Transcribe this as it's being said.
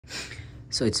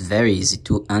So it's very easy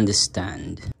to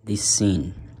understand this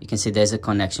scene. You can see there's a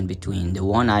connection between the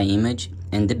one eye image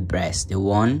and the breast, the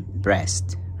one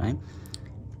breast, right?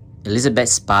 Elisabeth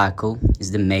Sparkle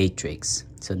is the matrix.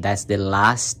 So that's the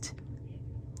last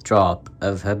drop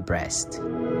of her breast.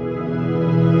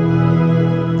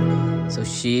 So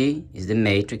she is the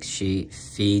matrix, she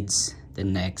feeds the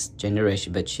next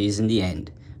generation, but she's in the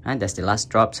end, right? That's the last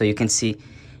drop. So you can see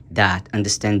that,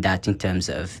 understand that in terms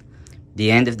of the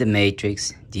end of the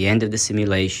matrix, the end of the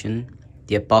simulation,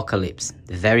 the apocalypse,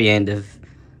 the very end of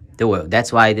the world.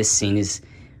 That's why this scene is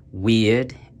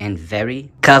weird and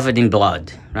very covered in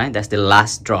blood, right? That's the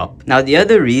last drop. Now, the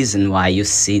other reason why you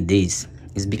see this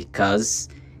is because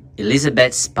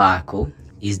Elisabeth Sparkle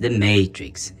is the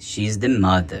matrix. She's the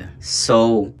mother.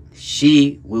 So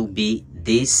she will be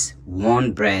this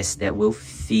one breast that will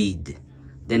feed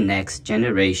the next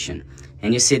generation.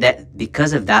 And you see that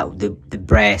because of that, the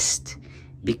breast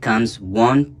becomes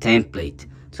one template.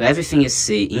 So everything you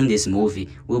see in this movie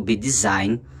will be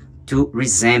designed to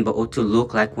resemble or to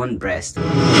look like one breast.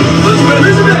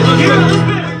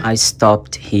 I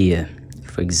stopped here,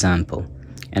 for example,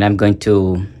 and I'm going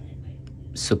to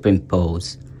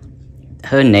superimpose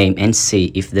her name and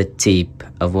see if the tip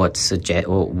of what's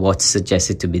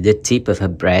suggested to be the tip of her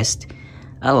breast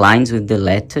aligns with the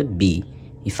letter B.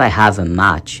 If I have a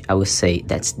match, I will say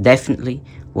that's definitely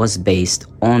was based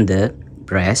on the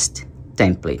breast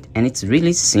template, and it's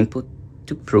really simple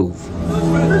to prove.